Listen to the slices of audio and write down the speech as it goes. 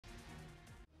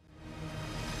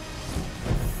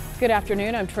Good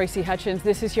afternoon. I'm Tracy Hutchins.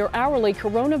 This is your hourly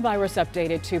coronavirus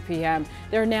update at 2 p.m.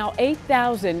 There are now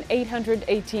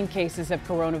 8,818 cases of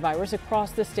coronavirus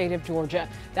across the state of Georgia.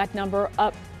 That number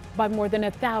up by more than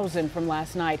 1,000 from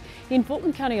last night. In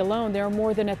Fulton County alone, there are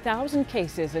more than 1,000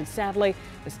 cases, and sadly,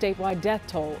 the statewide death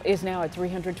toll is now at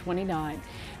 329.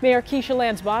 Mayor Keisha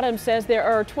Lance Bottoms says there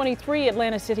are 23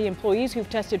 Atlanta City employees who've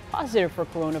tested positive for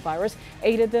coronavirus,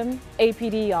 8 of them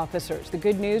APD officers. The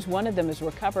good news, one of them is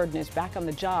recovered and is back on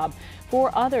the job.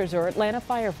 4 others are Atlanta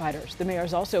firefighters. The mayor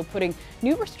is also putting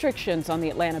new restrictions on the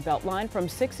Atlanta Beltline from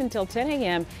 6 until 10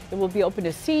 a.m. It will be open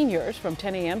to seniors from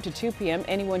 10 a.m. to 2 p.m.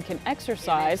 Anyone can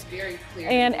exercise.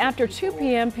 And after 2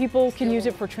 p.m., people can use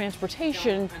it for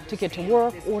transportation to get to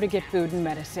work or to get food and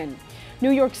medicine.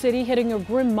 New York City hitting a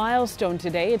grim milestone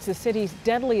today. It's the city's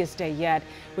deadliest day yet,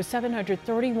 with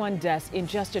 731 deaths in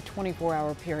just a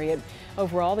 24-hour period.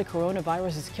 Overall, the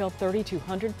coronavirus has killed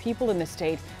 3,200 people in the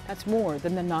state. That's more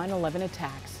than the 9/11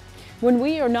 attacks. When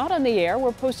we are not on the air,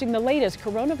 we're posting the latest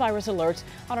coronavirus alerts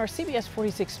on our CBS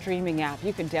 46 streaming app.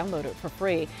 You can download it for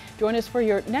free. Join us for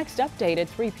your next update at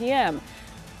 3 p.m.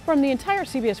 From the entire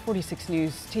CBS 46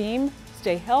 News team,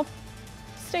 stay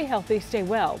healthy, stay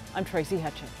well. I'm Tracy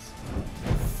Hutchins.